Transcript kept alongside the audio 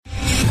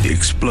The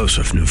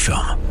explosive new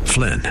film,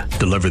 Flynn,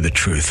 deliver the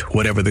truth,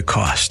 whatever the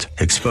cost,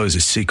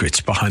 exposes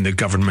secrets behind the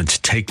government's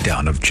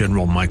takedown of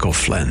General Michael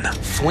Flynn.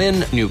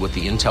 Flynn knew what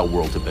the intel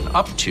world had been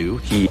up to.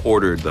 He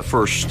ordered the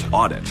first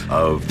audit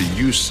of the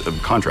use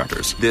of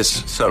contractors.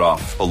 This set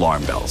off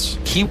alarm bells.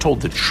 He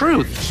told the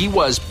truth. He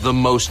was the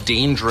most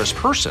dangerous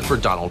person for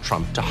Donald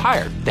Trump to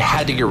hire. They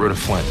had to get rid of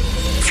Flynn.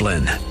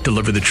 Flynn,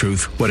 deliver the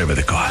truth, whatever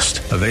the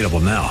cost. Available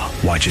now.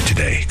 Watch it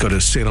today. Go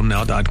to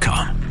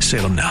salemnow.com.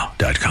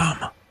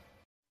 salemnow.com.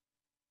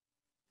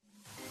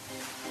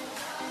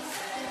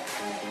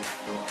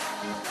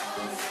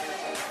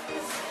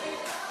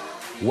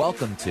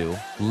 Welcome to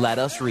Let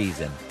Us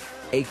Reason,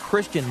 a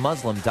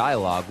Christian-Muslim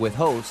dialogue with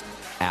host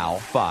Al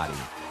Fadi.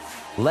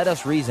 Let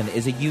Us Reason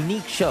is a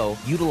unique show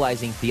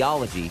utilizing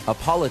theology,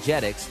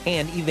 apologetics,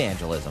 and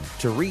evangelism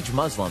to reach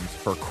Muslims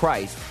for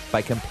Christ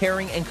by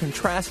comparing and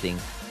contrasting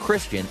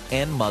Christian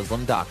and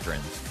Muslim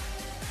doctrines.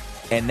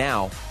 And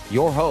now,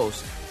 your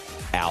host,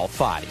 Al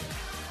Fadi.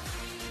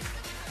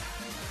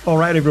 All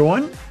right,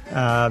 everyone.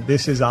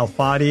 This is Al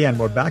Fadi, and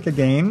we're back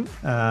again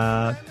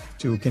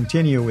to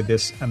continue with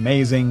this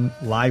amazing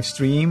live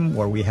stream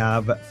where we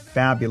have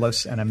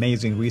fabulous and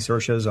amazing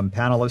researchers and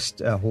panelists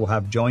who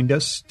have joined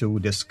us to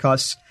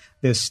discuss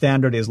this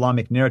standard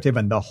Islamic narrative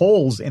and the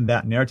holes in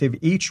that narrative.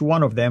 Each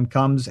one of them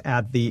comes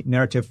at the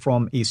narrative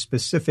from a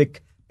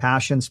specific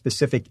passion,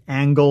 specific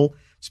angle,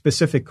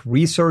 specific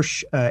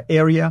research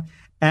area,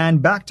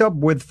 and backed up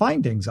with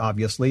findings,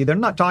 obviously. They're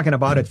not talking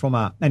about it from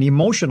an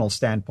emotional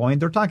standpoint.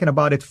 They're talking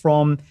about it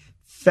from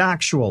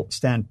factual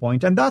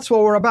standpoint. And that's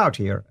what we're about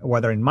here,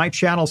 whether in my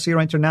channel,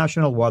 Sierra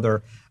International,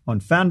 whether on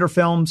Fander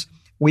Films.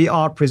 We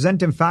are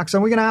presenting facts,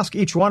 and we're going to ask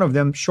each one of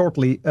them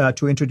shortly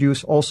to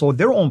introduce also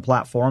their own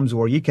platforms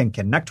where you can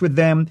connect with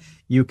them.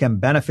 You can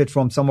benefit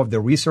from some of the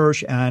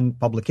research and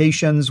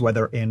publications,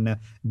 whether in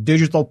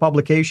digital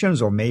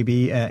publications or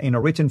maybe in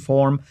a written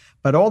form.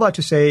 But all that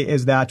to say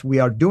is that we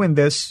are doing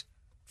this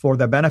for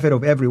the benefit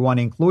of everyone,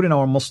 including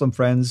our Muslim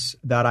friends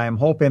that I am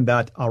hoping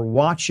that are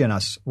watching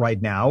us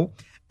right now.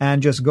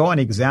 And just go and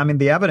examine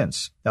the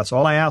evidence. That's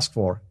all I ask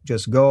for.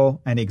 Just go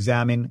and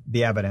examine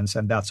the evidence,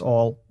 and that's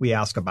all we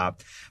ask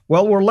about.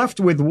 Well, we're left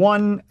with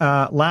one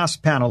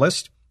last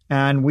panelist,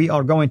 and we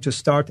are going to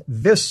start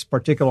this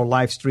particular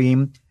live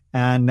stream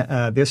and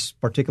this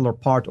particular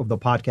part of the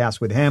podcast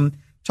with him,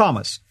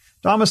 Thomas.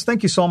 Thomas,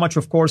 thank you so much,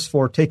 of course,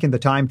 for taking the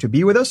time to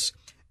be with us.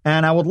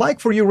 And I would like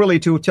for you really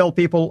to tell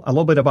people a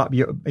little bit about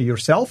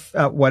yourself,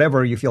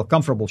 whatever you feel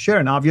comfortable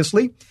sharing,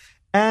 obviously,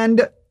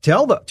 and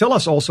Tell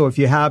us also if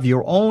you have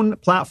your own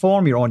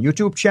platform, your own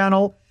YouTube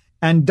channel,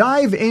 and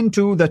dive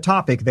into the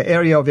topic, the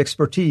area of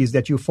expertise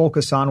that you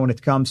focus on when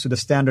it comes to the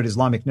standard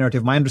Islamic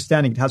narrative. My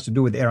understanding, it has to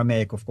do with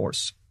Aramaic, of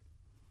course.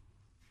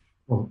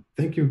 Well,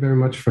 thank you very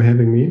much for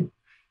having me.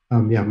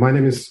 My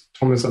name is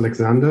Thomas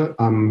Alexander.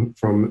 I'm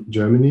from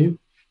Germany,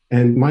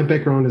 and my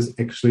background is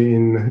actually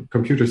in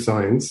computer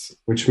science,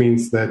 which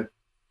means that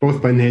both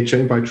by nature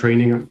and by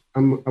training,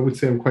 I would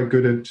say I'm quite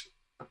good at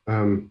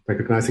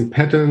recognizing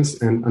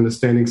patterns and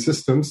understanding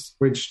systems,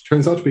 which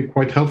turns out to be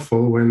quite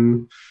helpful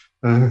when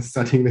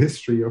studying the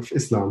history of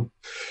Islam.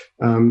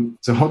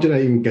 So how did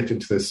I even get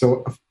into this?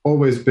 So I've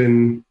always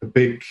been a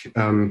big,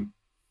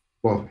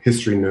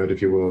 history nerd,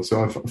 if you will.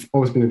 So I've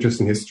always been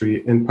interested in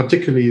history, and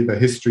particularly the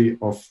history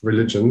of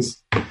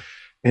religions.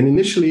 And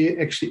initially,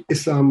 actually,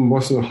 Islam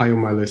wasn't high on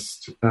my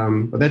list.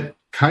 But that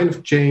kind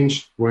of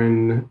changed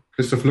when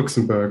Christoph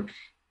Luxemburg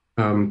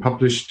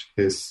published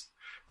his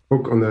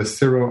book on the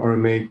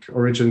Syro-Aramaic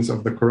origins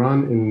of the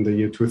Quran in the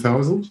year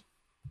 2000.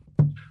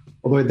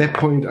 Although at that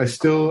point,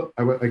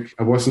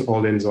 I wasn't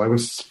all in, so I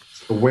was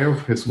aware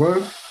of his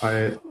work.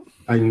 I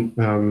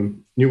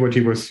knew what he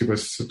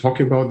was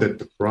talking about, that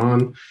the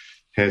Quran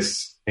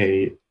has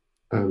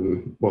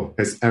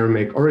has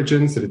Aramaic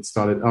origins, that it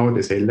started out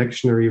as a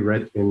lectionary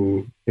read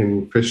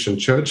in Christian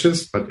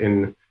churches, but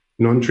in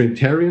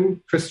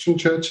non-Trinitarian Christian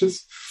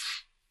churches.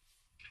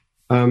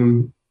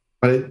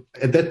 But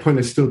at that point,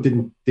 I still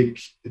didn't dig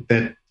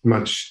that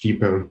much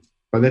deeper.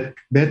 But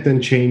that then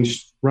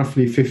changed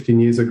roughly 15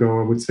 years ago,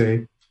 I would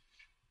say,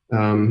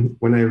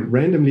 when I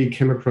randomly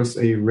came across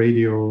a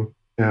radio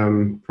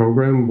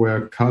program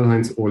where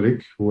Karl-Heinz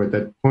Ohlig, who at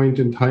that point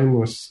in time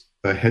was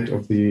the head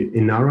of the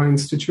Inara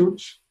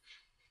Institute,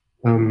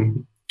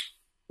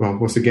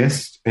 was a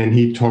guest, and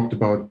he talked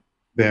about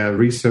their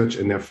research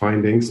and their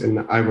findings, and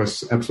I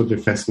was absolutely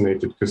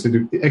fascinated because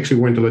it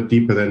actually went a lot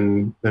deeper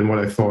than what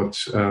I thought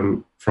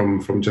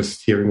from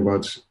just hearing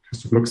about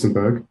Christoph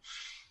Luxemburg.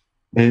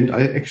 And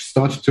I actually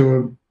started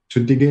to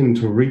dig in,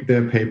 to read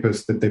their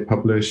papers that they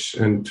publish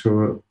and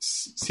to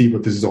see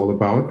what this is all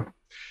about.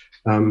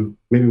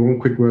 Maybe one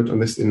quick word on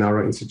this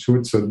Inara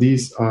Institute. So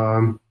these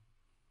are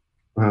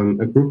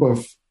a group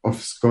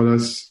of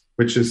scholars,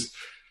 which is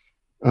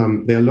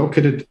they're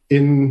located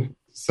in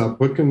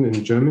Saarbrücken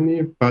in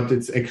Germany, but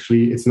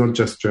it's not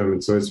just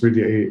German. So it's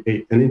really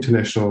an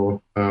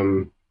international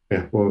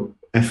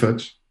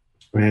effort,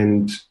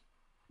 and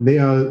they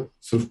are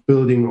sort of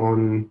building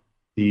on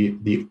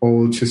the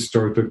old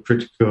historical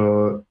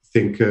critical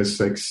thinkers,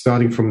 like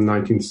starting from the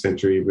 19th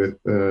century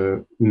with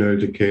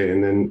Nöldeke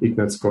and then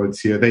Ignaz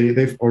Goldziher.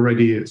 They've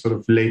already sort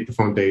of laid the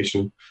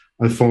foundation.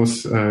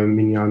 Alphonse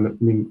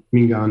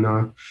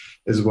Mingana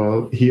as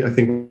well. He, I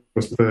think,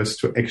 was the first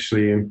to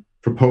actually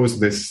propose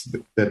this,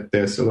 that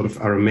there's a lot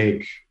of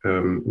Aramaic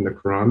in the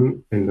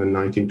Quran in the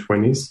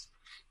 1920s.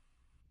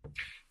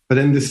 But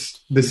then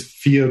this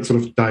field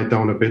sort of died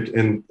down a bit,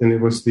 and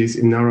it was these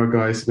Inara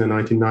guys in the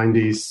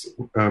 1990s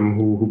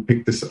who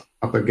picked this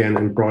up again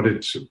and brought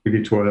it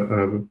really to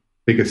a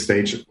bigger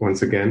stage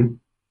once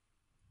again.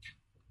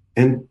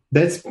 And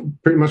that's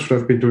pretty much what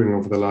I've been doing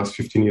over the last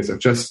 15 years. I've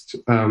just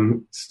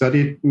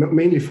studied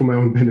mainly for my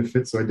own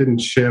benefit, so I didn't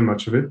share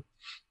much of it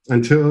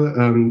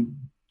until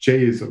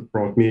Jay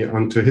brought me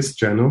onto his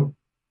channel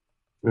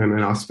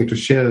and asked me to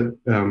share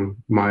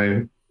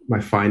my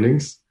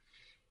findings.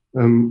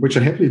 Which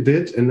I happily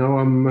did, and now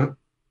I'm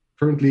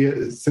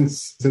currently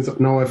since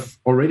now I've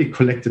already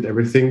collected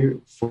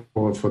everything for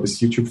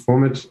this YouTube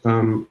format.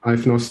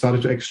 I've now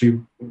started to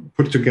actually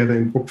put it together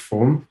in book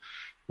form,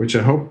 which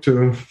I hope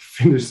to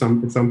finish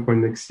at some point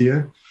next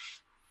year.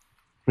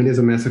 It is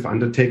a massive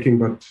undertaking,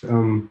 but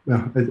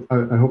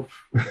I hope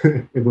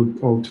it will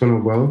all turn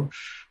out well.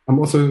 I'm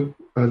also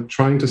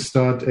trying to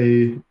start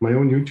my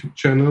own YouTube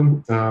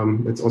channel.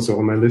 It's also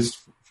on my list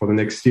for the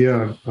next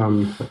year.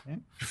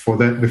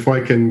 Before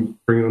I can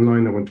bring it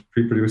online, I want to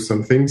pre-produce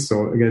some things.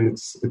 So again,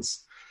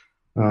 it's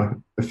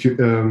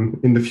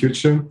in the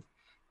future.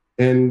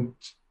 And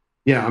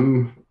yeah,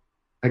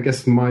 I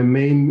guess my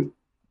main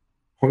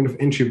point of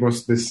entry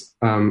was this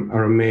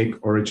Aramaic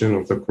origin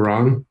of the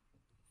Quran,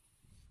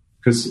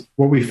 because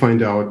what we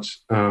find out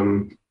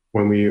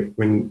when we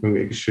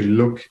actually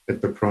look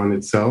at the Quran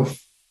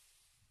itself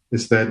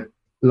is that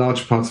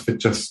large parts of it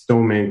just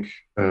don't make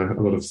a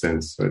lot of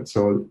sense, right?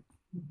 So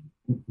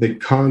they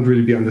can't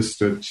really be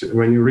understood.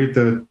 When you read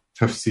the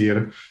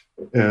tafsir,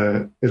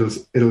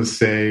 it'll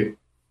say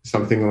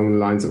something along the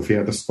lines of,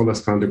 the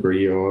scholars can't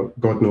agree, or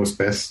God knows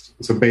best.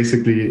 So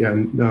basically,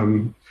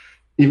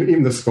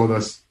 even the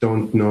scholars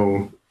don't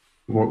know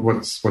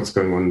what's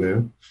going on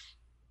there.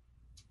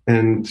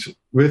 And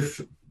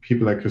with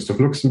people like Christoph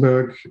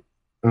Luxemburg,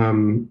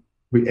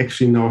 we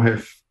actually now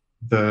have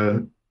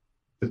the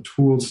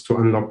tools to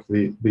unlock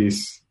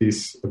these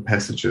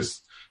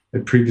passages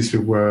that previously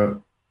were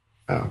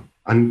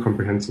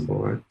incomprehensible,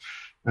 right?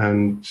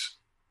 And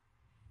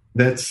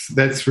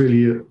that's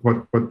really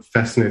what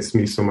fascinates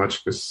me so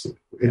much, because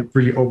it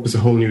really opens a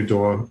whole new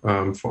door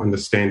for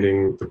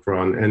understanding the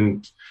Quran.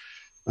 And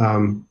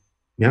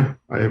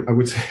I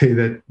would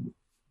say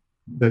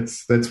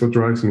that's what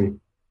drives me.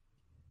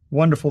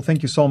 Wonderful.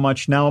 Thank you so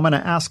much. Now I'm going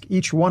to ask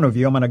each one of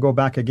you, I'm going to go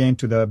back again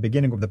to the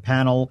beginning of the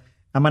panel.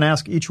 I'm going to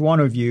ask each one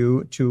of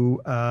you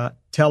to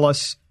tell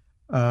us,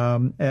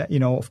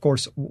 of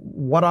course,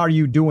 what are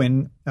you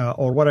doing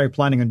or what are you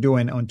planning on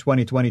doing on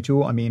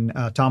 2022? I mean,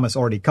 Thomas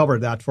already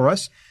covered that for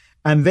us.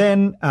 And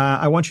then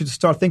I want you to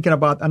start thinking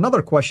about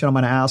another question I'm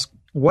going to ask.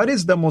 What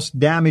is the most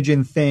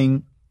damaging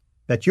thing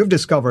that you've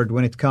discovered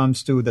when it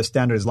comes to the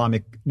standard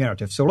Islamic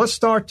narrative? So let's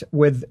start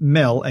with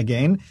Mel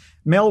again.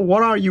 Mel,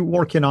 what are you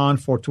working on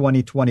for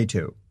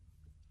 2022?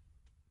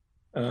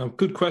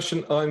 Good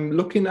question. I'm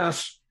looking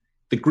at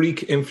the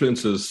Greek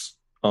influences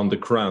on the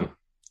Quran.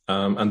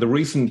 And the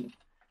reason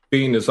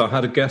being is I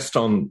had a guest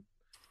on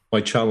my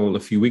channel a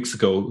few weeks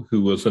ago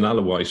who was an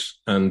Alawite,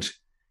 and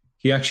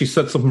he actually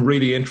said something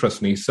really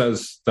interesting. He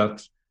says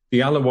that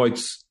the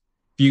Alawites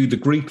view the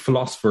Greek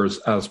philosophers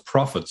as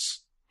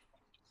prophets.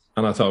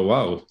 And I thought,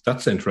 wow,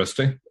 that's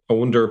interesting. I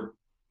wonder,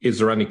 is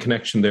there any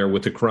connection there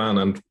with the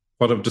Quran? And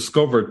what I've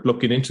discovered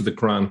looking into the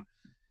Quran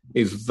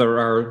is there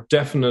are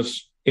definite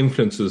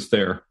influences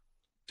there,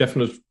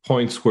 definite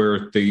points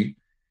where they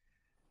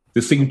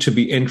seem to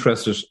be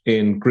interested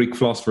in Greek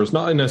philosophers,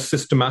 not in a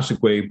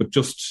systematic way, but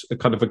just a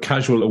kind of a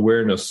casual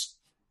awareness.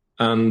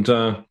 And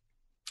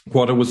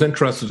what I was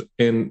interested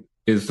in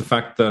is the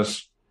fact that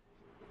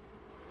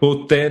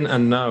both then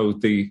and now,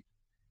 the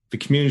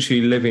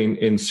community living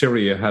in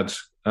Syria had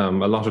a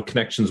lot of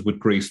connections with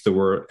Greece. There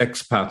were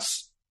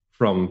expats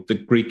from the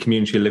Greek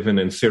community living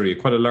in Syria,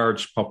 quite a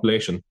large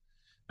population.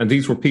 And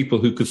these were people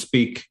who could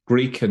speak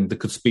Greek and they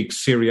could speak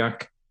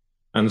Syriac.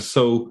 And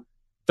so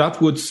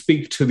that would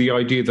speak to the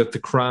idea that the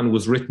Quran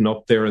was written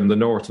up there in the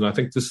north. And I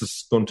think this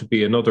is going to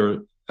be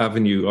another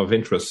avenue of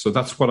interest. So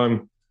that's what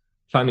I'm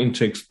planning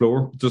to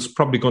explore. There's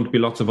probably going to be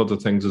lots of other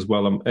things as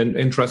well. I'm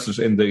interested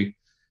in the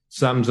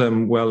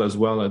Zamzam well as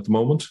well at the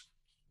moment.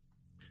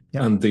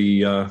 Yeah. And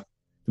the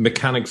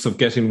mechanics of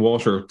getting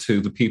water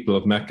to the people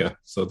of Mecca.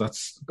 So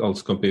that's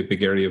also going to be a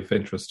big area of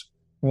interest.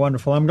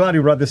 Wonderful. I'm glad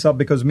you brought this up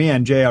because me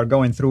and Jay are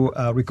going through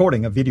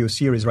recording a video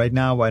series right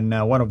now, and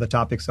one of the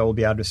topics I will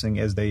be addressing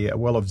is the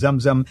well of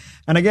Zamzam.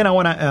 And again, I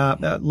want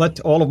to let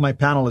all of my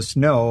panelists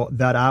know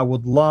that I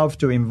would love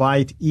to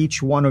invite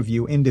each one of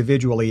you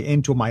individually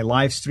into my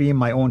live stream,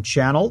 my own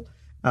channel,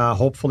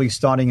 hopefully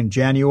starting in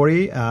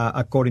January,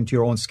 according to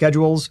your own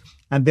schedules.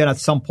 And then at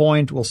some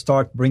point, we'll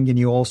start bringing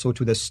you also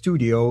to the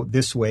studio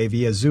this way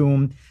via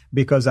Zoom,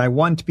 because I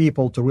want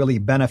people to really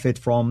benefit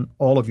from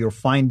all of your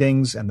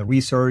findings and the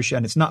research.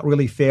 And it's not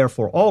really fair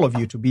for all of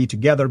you to be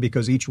together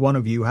because each one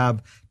of you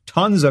have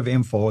tons of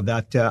info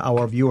that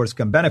our viewers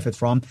can benefit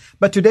from.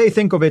 But today,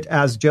 think of it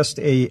as just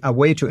a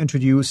way to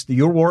introduce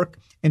your work,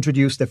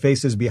 introduce the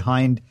faces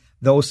behind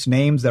those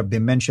names that have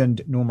been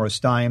mentioned numerous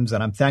times.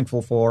 And I'm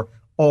thankful for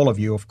all of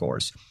you, of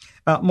course.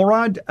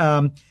 Murad,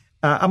 I'm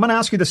going to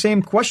ask you the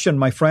same question,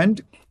 my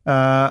friend,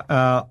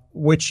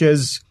 which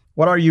is,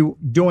 what are you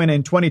doing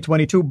in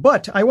 2022?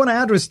 But I want to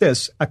address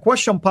this. A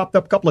question popped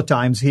up a couple of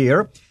times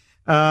here.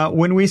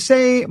 When we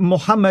say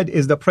Muhammad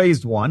is the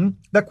praised one,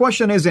 the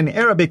question is in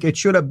Arabic, it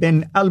should have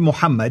been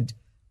Al-Muhammad.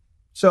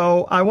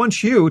 So I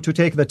want you to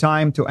take the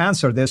time to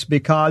answer this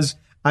because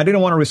I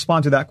didn't want to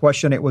respond to that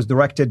question. It was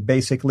directed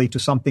basically to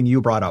something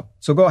you brought up.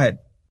 So go ahead.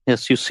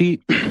 Yes, you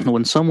see,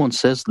 when someone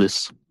says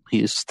this,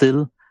 he is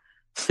still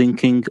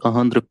thinking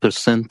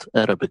 100%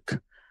 Arabic.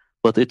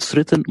 But it's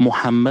written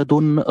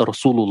Muhammadun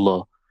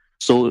Rasulullah.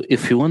 So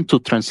if you want to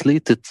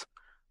translate it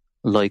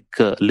like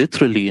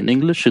literally in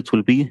English, it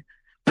will be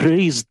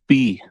praised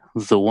be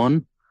the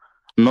one,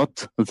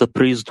 not the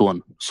praised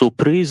one. So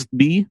praised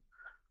be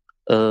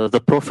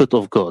the Prophet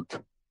of God.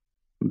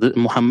 The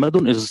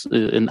Muhammadun is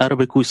in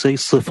Arabic we say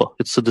sifa.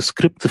 It's a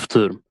descriptive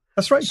term.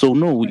 That's right. So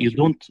no, you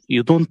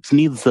don't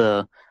need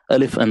the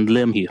alif and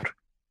lam here.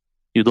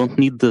 You don't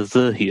need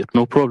the here.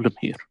 No problem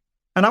here.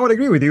 And I would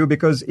agree with you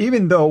because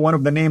even though one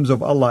of the names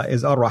of Allah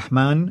is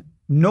Ar-Rahman,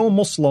 no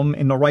Muslim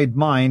in the right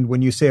mind,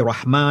 when you say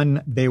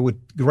Rahman, they would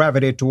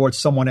gravitate towards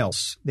someone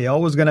else. They're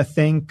always going to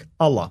think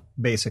Allah,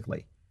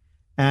 basically.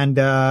 And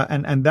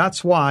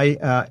that's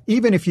why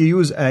even if you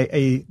use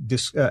in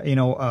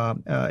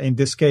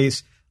this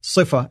case,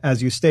 sifa,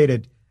 as you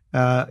stated,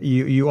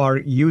 you are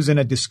using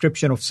a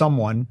description of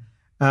someone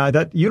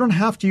that you don't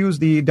have to use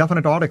the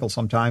definite article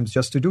sometimes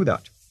just to do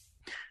that.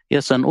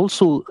 Yes, and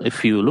also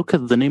if you look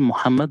at the name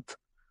Muhammad,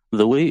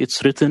 the way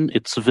it's written,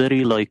 it's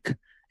very like,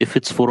 if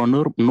it's for a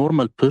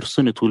normal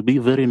person, it will be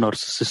very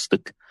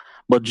narcissistic.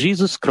 But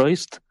Jesus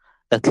Christ,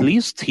 at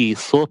least he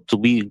thought to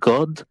be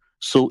God,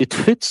 so it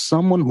fits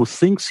someone who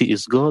thinks he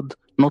is God,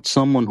 not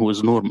someone who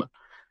is normal.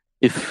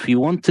 If you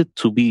want it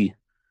to be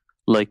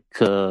like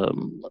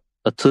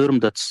a term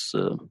that's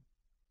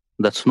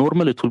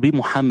normal, it will be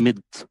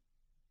Muhammad.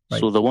 Right.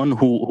 So the one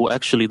who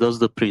actually does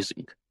the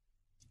praising.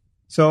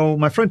 So,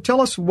 my friend, tell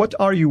us, what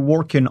are you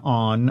working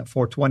on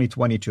for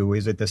 2022?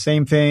 Is it the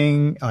same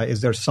thing?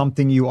 Is there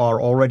something you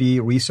are already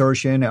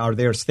researching? Are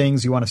there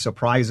things you want to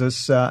surprise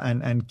us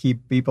and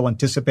keep people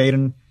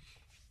anticipating?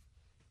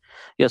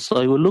 Yes,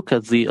 I will look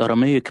at the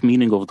Aramaic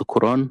meaning of the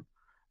Quran,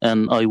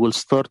 and I will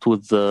start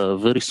with the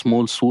very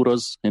small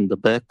surahs in the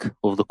back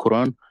of the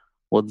Quran,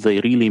 what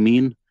they really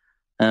mean.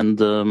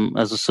 And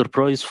as a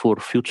surprise for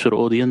future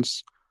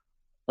audience,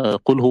 قُلْ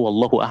هُوَ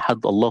اللَّهُ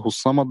أَحَدْ اللَّهُ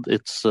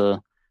الصَّمَدْ,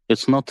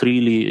 it's not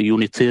really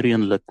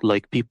Unitarian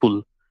like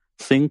people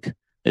think.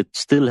 It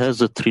still has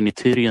a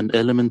Trinitarian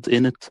element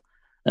in it.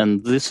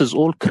 And this is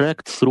all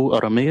cracked through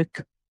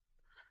Aramaic.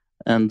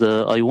 And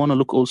I want to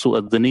look also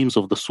at the names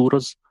of the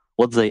surahs,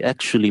 what they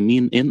actually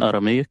mean in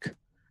Aramaic.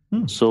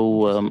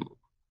 So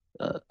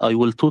I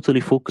will totally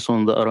focus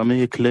on the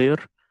Aramaic layer.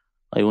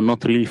 I will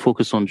not really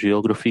focus on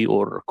geography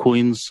or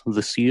coins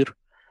this year,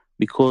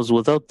 because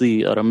without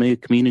the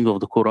Aramaic meaning of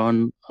the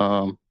Quran,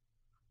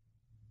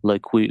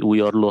 like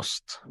we are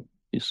lost,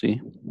 you see.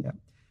 Yeah.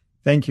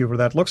 Thank you for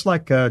that. Looks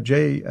like,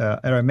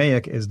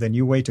 Aramaic is the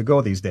new way to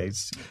go these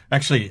days.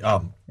 Actually,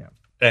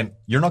 and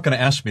you're not going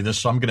to ask me this,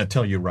 so I'm going to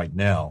tell you right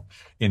now.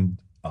 In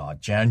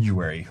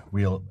January,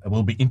 we'll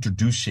be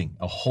introducing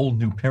a whole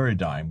new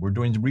paradigm. We're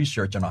doing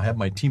research, and I have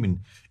my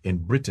team in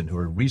Britain who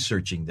are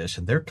researching this,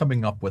 and they're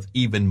coming up with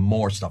even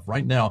more stuff.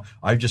 Right now,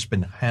 I've just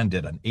been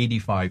handed an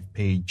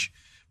 85-page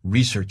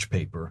research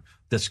paper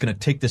that's going to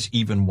take this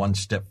even one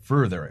step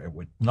further.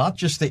 Not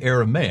just the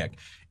Aramaic,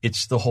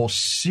 it's the whole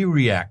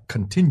Syriac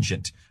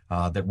contingent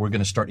that we're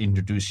going to start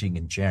introducing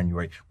in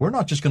January. We're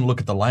not just going to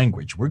look at the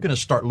language. We're going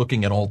to start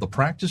looking at all the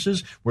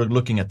practices. We're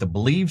looking at the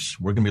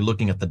beliefs. We're going to be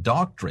looking at the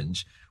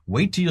doctrines.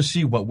 Wait till you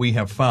see what we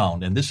have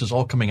found. And this is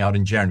all coming out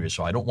in January.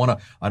 So I want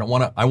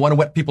to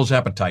whet people's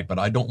appetite, but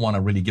I don't want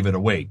to really give it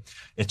away.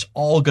 It's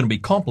all going to be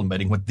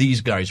complementing what these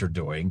guys are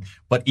doing,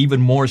 but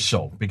even more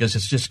so because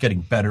it's just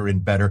getting better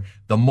and better.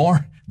 The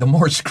more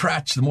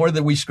scratch, the more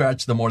that we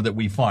scratch, the more that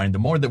we find. The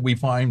more that we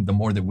find, the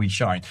more that we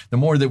shine. The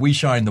more that we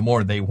shine, the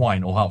more they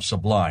whine. Oh, how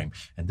sublime.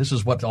 And this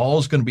is what all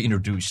is going to be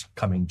introduced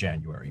coming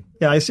January.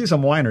 Yeah, I see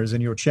some whiners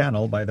in your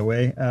channel, by the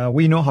way.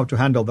 We know how to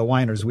handle the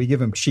whiners. We give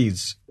them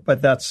cheese,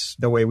 but that's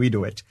the way we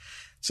do it.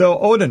 So,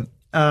 Odin,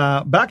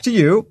 back to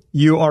you.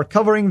 You are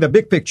covering the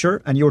big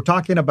picture, and you're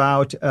talking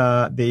about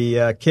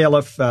the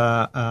Caliph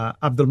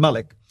Abdul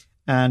Malik.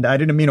 And I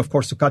didn't mean, of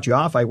course, to cut you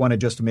off. I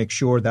wanted just to make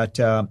sure that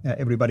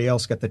everybody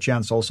else get the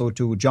chance also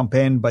to jump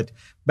in. But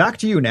back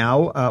to you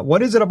now.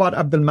 What is it about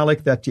Abdul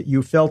Malik that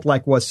you felt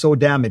like was so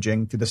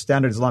damaging to the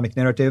standard Islamic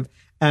narrative?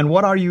 And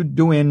what are you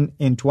doing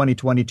in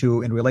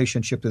 2022 in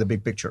relationship to the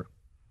big picture?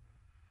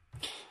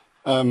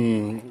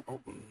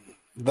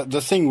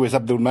 The thing with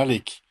Abdul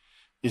Malik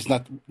is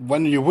that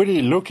when you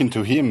really look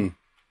into him,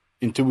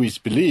 into his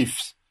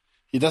beliefs,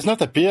 he does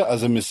not appear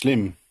as a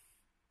Muslim.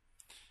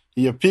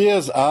 He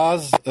appears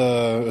as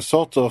a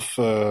sort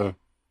of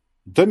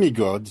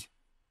demigod,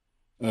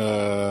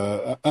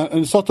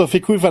 a sort of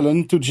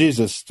equivalent to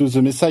Jesus, to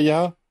the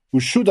Messiah who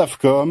should have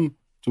come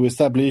to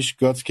establish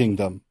God's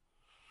kingdom.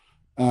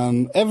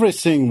 And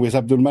everything with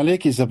Abdul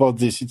Malik is about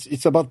this.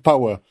 It's about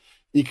power.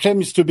 He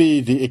claims to be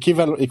the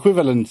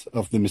equivalent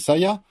of the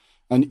Messiah,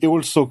 and he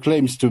also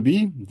claims to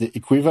be the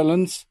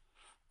equivalent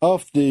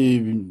of the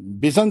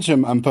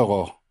Byzantium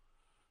emperor.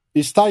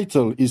 His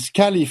title, his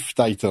caliph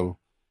title,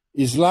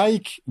 is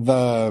like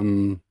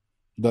the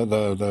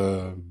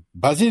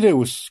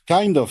Basileus,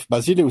 kind of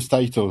Basileus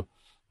title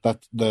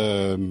that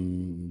the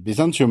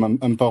Byzantium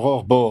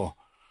emperor bore.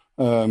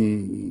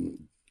 In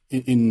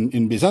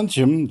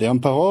Byzantium, the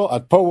emperor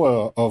had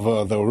power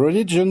over the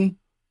religion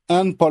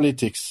and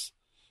politics.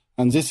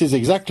 And this is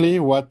exactly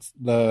what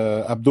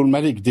Abdul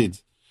Malik did.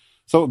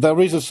 So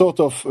there is a sort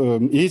of,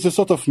 he's a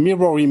sort of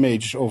mirror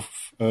image of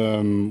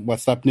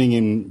what's happening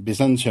in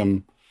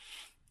Byzantium.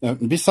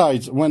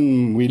 Besides,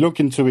 when we look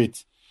into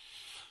it,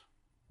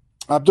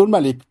 Abdul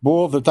Malik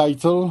bore the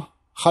title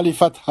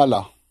Khalifat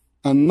Allah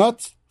and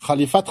not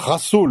Khalifat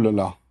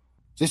Rasulullah.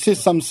 This is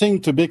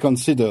something to be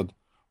considered.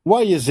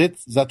 Why is it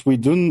that we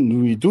do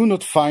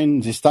not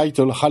find this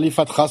title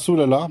Khalifat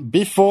Rasulullah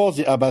before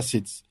the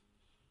Abbasids?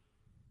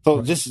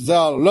 So there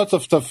are lots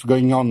of stuff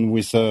going on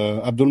with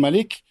Abdul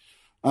Malik,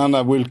 and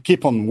I will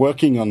keep on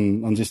working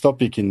on this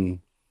topic in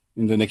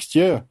the next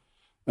year.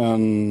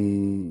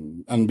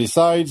 And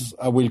besides,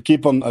 I will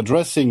keep on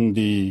addressing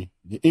the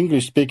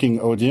English-speaking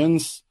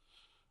audience.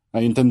 I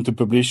intend to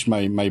publish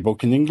my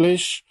book in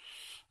English.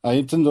 I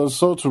intend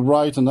also to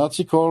write an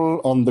article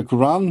on the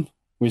Quran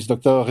with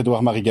Dr.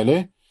 Edouard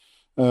Marie-Gallet,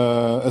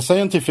 a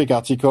scientific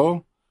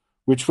article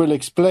which will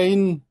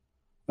explain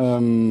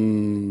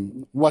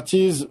what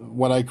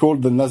I call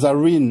the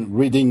Nazarene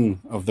reading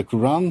of the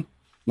Quran.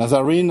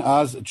 Nazarene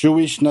as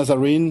Jewish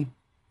Nazarene,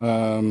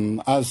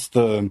 as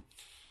the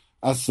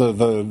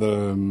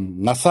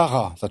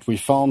Nasara that we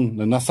found,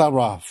 the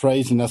Nasara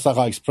phrase, the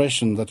Nasara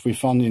expression that we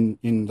found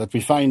in the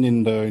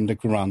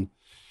Quran.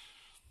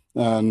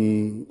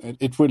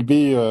 It will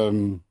be a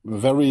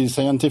very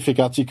scientific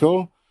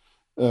article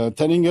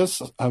telling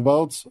us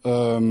about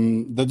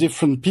the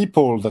different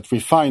people that we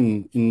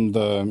find in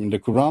the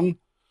Quran,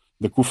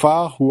 the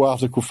Kuffar, who are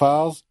the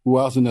Kuffars, who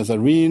are the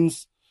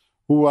Nazarenes,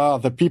 who are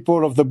the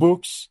people of the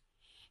books,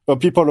 or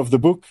people of the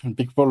book,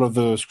 people of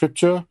the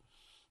scripture.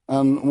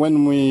 And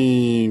when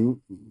we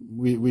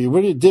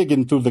really dig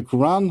into the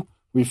Quran,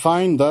 we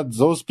find that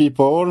those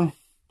people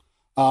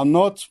are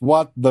not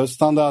what the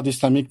standard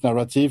Islamic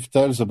narrative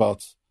tells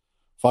about.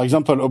 For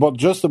example,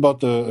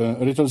 about a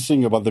little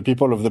thing about the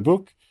people of the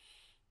book.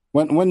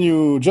 When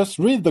you just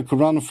read the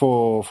Quran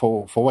for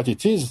what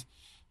it is,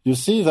 you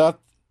see that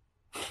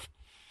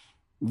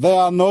they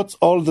are not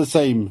all the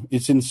same.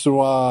 It's in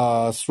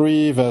Surah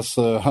 3, verse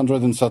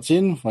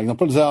 113, for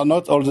example. They are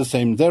not all the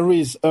same. There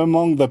is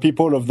among the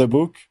people of the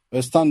book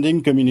a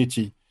standing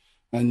community.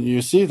 And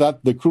you see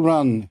that the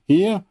Quran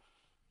here,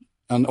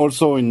 and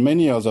also in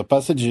many other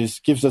passages,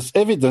 gives us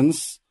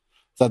evidence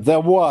that there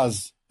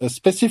was a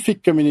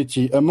specific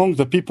community among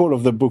the people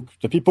of the book,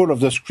 the people of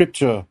the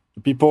scripture,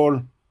 the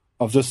people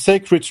of the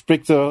sacred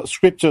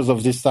scriptures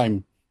of this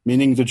time,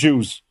 meaning the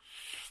Jews.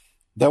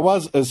 There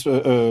was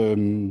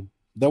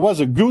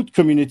a good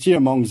community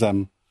among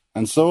them.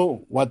 And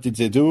so what did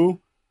they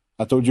do?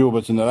 I told you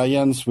about an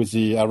alliance with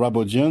the Arab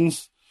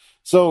audience.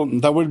 So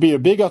there will be a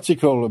big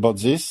article about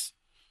this,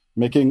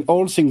 making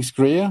all things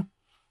clear.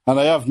 And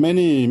I have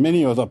many,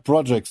 many other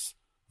projects.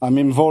 I'm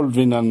involved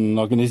in an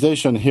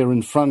organization here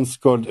in France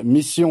called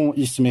Mission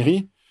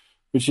Ismeri,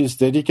 which is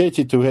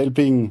dedicated to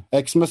helping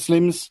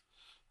ex-Muslims,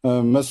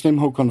 Muslims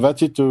who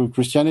converted to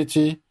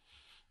Christianity,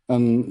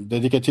 and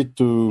dedicated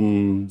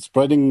to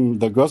spreading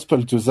the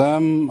gospel to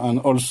them and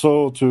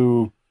also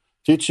to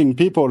teaching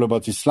people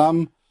about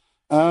Islam.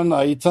 And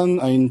I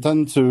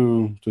intend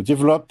to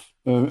develop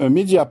a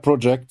media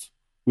project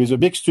with a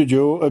big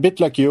studio, a bit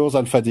like yours,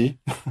 Al-Fadi.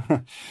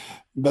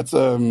 But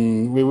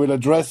we will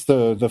address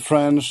the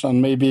French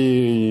and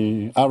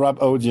maybe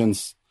Arab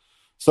audience.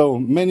 So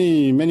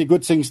many, many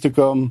good things to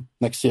come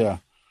next year.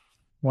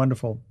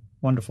 Wonderful.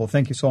 Wonderful.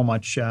 Thank you so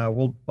much.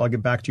 I'll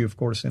get back to you, of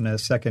course, in a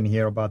second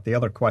here about the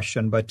other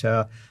question. But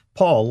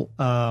Paul,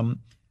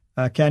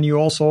 can you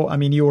also,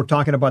 you were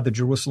talking about the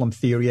Jerusalem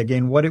theory.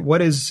 Again,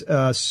 what is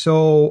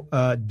so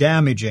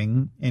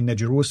damaging in the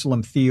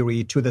Jerusalem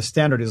theory to the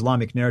standard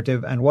Islamic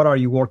narrative, and what are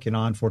you working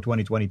on for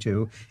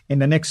 2022 in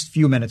the next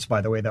few minutes,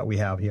 by the way, that we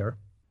have here?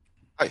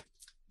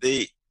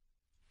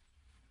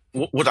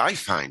 What I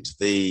find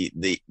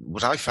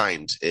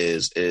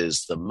is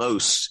the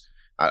most,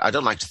 I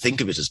don't like to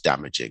think of it as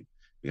damaging,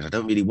 because I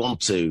don't really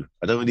want to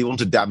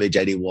damage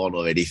anyone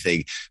or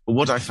anything. But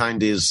what I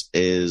find is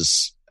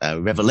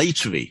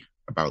revelatory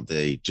about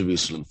the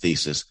Jerusalem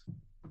thesis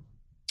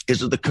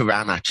is that the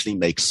Quran actually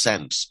makes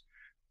sense.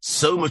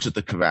 so much of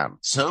the Quran,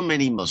 so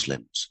many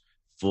Muslims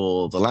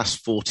for the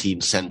last 14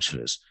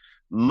 centuries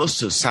must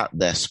have sat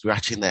there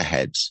scratching their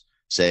heads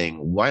saying,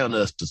 why on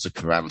earth does the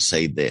Quran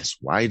say this?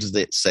 Why does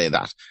it say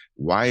that?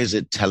 Why is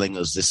it telling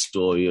us this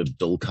story of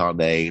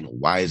Dhul-Qarnayn?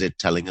 Why is it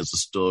telling us the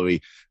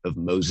story of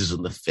Moses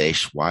and the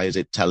fish? Why is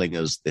it telling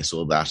us this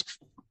or that?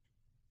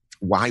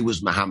 Why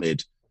was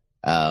Muhammad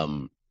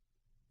going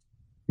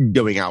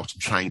out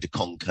and trying to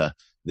conquer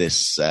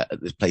this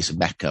place of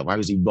Mecca? Why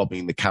was he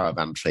robbing the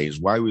caravan trains?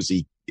 Why was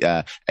he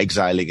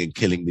exiling and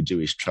killing the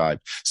Jewish tribe?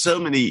 So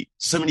many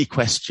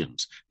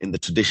questions in the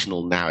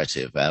traditional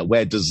narrative.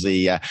 Where does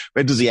the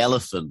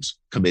elephant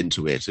come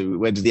into it?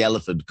 Where does the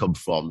elephant come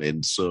from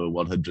in Surah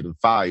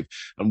 105?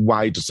 And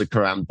why does the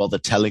Quran bother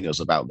telling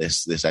us about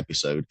this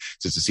episode,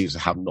 since it seems to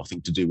have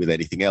nothing to do with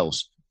anything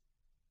else?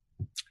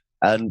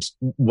 And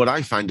what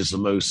I find is the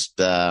most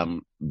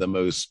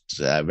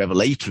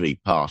revelatory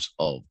part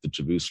of the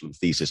Jerusalem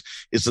thesis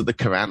is that the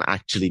Quran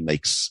actually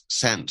makes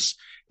sense.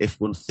 If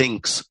one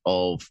thinks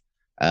of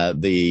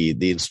the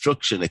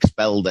instruction,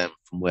 expel them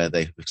from where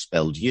they've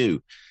expelled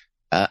you,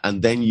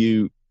 and then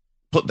you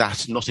put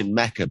that not in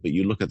Mecca, but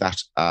you look at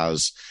that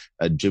as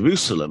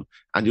Jerusalem,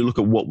 and you look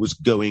at what was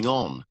going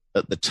on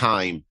at the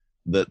time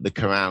that the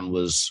Quran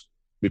was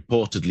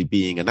reportedly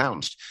being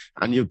announced,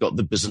 and you've got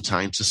the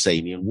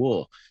Byzantine-Sasanian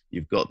War.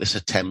 You've got this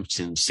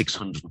attempt in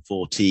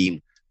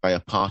 614 by a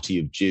party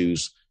of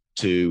Jews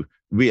to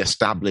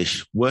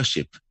re-establish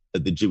worship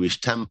at the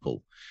Jewish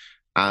temple.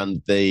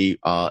 And they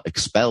are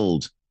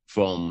expelled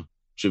from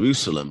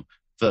Jerusalem,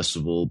 first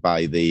of all,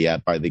 by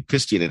the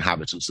Christian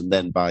inhabitants and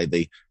then by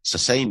the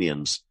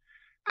Sasanians.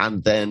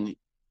 And then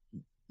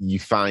you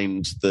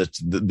find that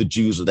the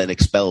Jews are then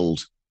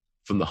expelled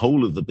from the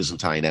whole of the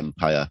Byzantine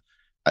Empire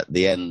at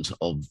the end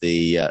of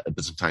the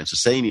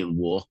Byzantine-Sasanian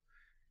War.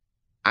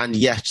 And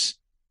yet,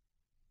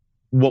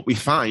 what we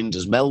find,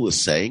 as Mel was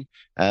saying,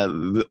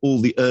 all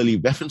the early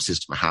references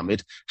to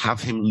Muhammad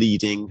have him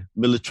leading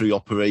military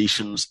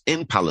operations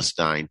in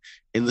Palestine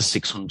in the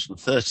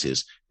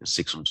 630s. In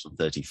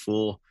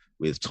 634,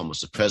 with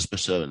Thomas the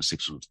Presbyter, in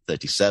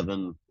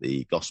 637,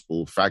 the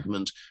Gospel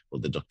fragment, or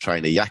the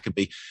Doctrina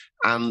Jacobi.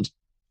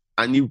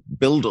 And you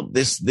build up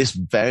this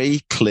very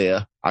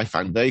clear, I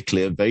find very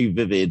clear, very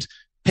vivid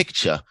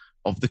picture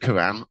of the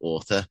Quran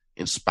author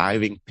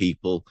inspiring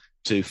people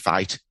to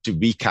fight, to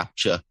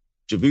recapture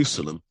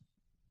Jerusalem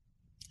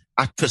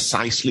at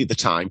precisely the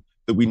time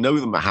that we know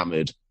that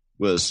Muhammad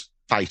was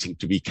fighting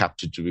to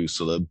recapture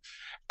Jerusalem,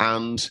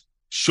 and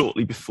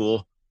shortly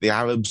before the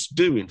Arabs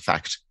do, in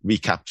fact,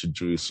 recapture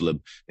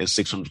Jerusalem in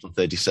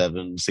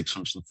 637,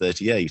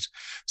 638.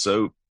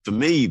 So for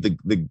me,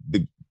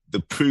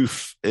 the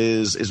proof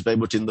is very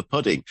much in the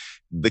pudding.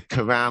 The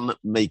Quran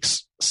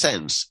makes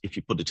sense if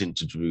you put it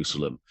into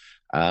Jerusalem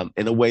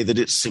in a way that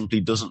it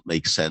simply doesn't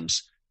make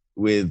sense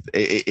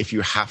if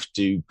you have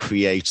to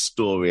create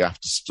story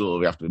after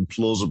story after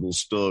implausible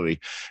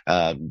story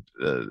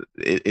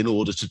in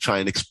order to try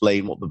and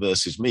explain what the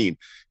verses mean.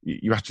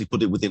 You actually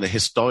put it within a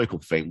historical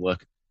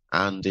framework,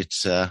 and it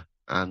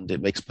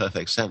makes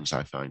perfect sense,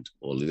 I find.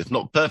 Or if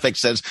not perfect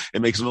sense,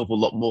 it makes an awful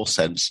lot more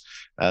sense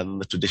than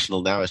the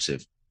traditional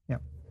narrative. Yeah,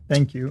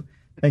 thank you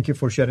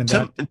for sharing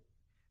that.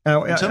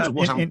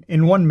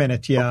 In 1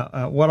 minute,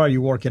 what are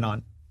you working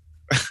on?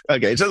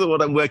 Okay, in terms of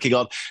what I'm working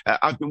on,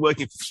 I've been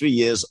working for 3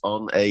 years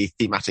on a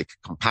thematic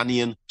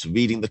companion to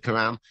reading the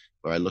Quran,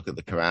 where I look at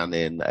the Quran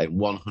in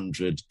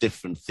 100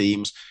 different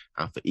themes,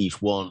 and for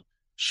each one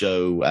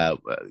show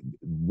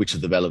which are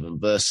the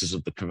relevant verses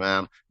of the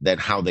Quran, then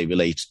how they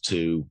relate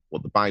to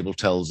what the Bible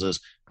tells us,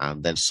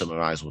 and then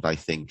summarize what I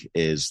think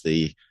is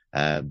the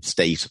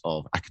state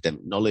of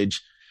academic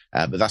knowledge.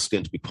 But that's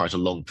going to be quite a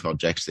long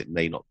project that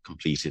may not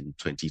complete in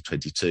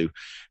 2022.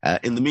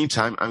 In the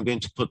meantime, I'm going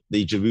to put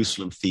the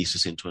Jerusalem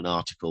thesis into an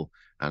article,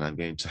 and I'm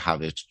going to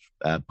have it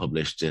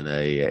published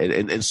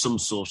in some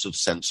sort of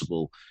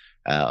sensible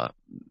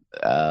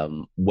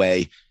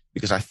way,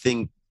 because I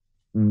think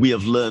we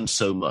have learned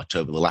so much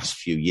over the last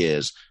few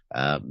years.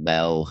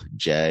 Mel,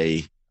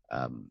 Jay,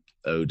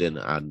 Odin,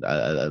 and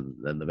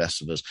the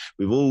rest of us,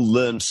 we've all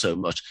learned so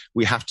much.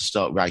 We have to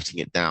start writing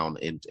it down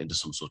into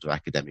some sort of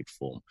academic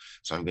form.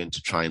 So I'm going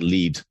to try and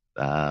lead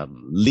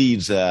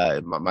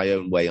my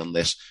own way on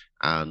this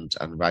and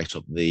write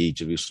up the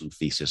Jerusalem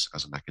thesis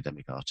as an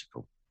academic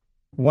article.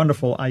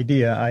 Wonderful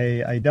idea.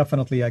 I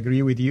definitely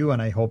agree with you,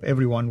 and I hope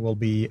everyone will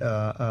be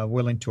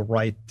willing to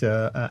write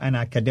an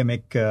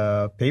academic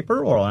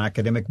paper or an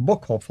academic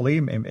book, hopefully.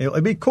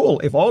 It'd be cool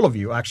if all of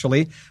you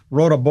actually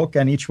wrote a book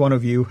and each one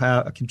of you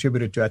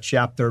contributed to a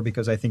chapter,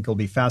 because I think it'll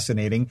be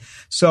fascinating.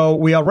 So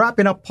we are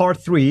wrapping up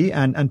part 3,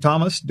 and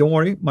Thomas, don't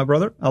worry, my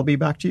brother, I'll be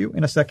back to you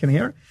in a second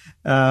here.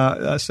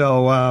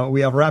 So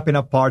we are wrapping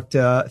up part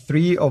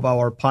 3 of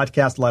our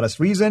podcast, Let Us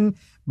Reason.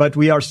 But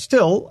we are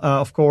still,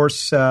 of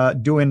course,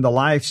 doing the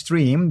live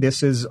stream.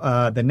 This is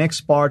the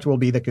next part will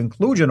be the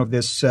conclusion of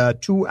this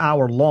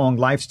 2-hour-long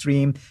live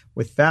stream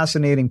with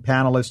fascinating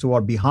panelists who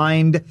are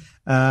behind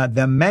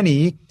the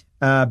many,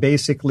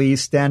 basically,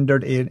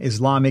 standard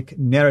Islamic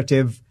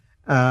narrative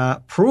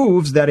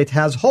proves that it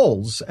has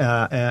holes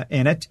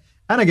in it.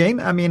 And again,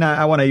 I mean,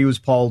 I want to use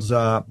Paul's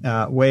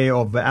way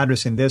of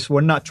addressing this.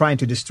 We're not trying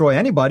to destroy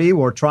anybody.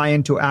 We're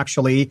trying to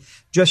actually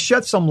just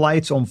shed some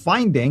lights on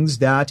findings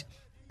that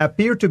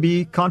appear to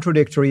be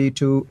contradictory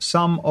to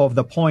some of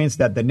the points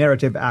that the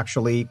narrative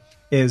actually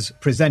is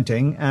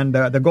presenting. And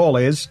the goal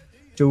is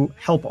to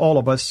help all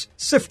of us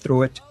sift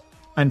through it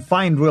and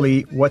find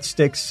really what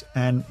sticks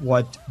and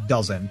what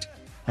doesn't.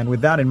 And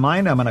with that in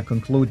mind, I'm going to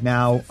conclude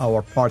now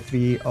our part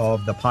 3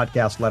 of the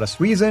podcast, Let Us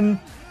Reason.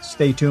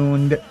 Stay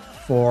tuned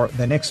for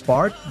the next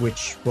part,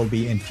 which will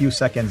be in few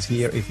seconds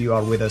here if you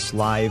are with us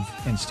live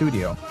in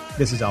studio.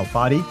 This is Al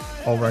Fadi,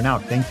 over and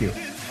out. Thank you.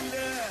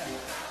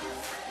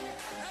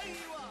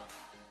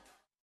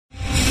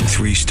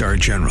 3-star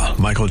General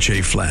Michael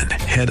J. Flynn,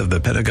 head of the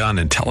Pentagon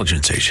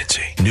Intelligence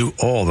Agency, knew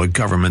all the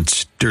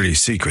government's dirty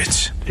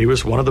secrets. He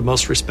was one of the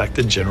most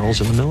respected generals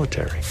in the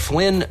military.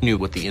 Flynn knew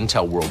what the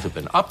intel world had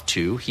been up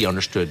to. He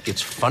understood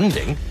its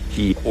funding.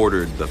 He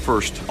ordered the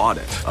first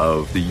audit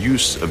of the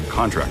use of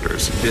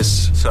contractors.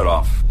 This set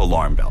off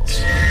alarm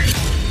bells.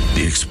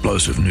 The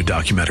explosive new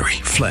documentary,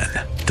 Flynn,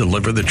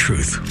 Deliver the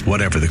Truth,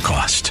 Whatever the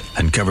Cost,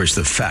 uncovers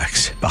the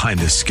facts behind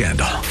this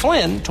scandal.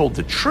 Flynn told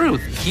the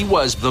truth. He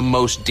was the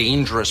most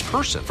dangerous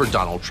person for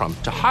Donald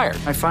Trump to hire.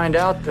 I find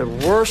out the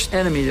worst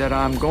enemy that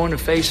I'm going to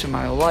face in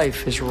my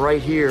life is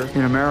right here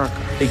in America.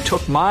 They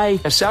took my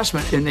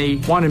assessment and they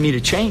wanted me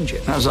to change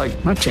it. And I was like,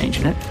 I'm not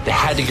changing it. They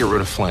had to get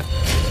rid of Flynn.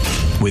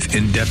 With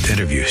in-depth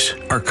interviews,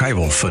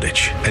 archival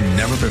footage, and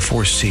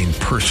never-before-seen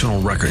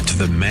personal records of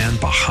the man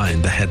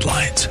behind the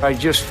headlines. I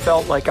just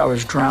felt like I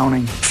was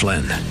drowning.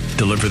 Flynn,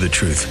 Deliver the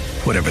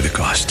Truth, Whatever the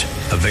Cost.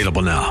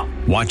 Available now.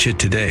 Watch it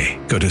today.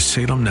 Go to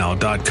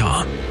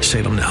salemnow.com.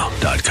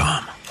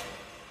 salemnow.com.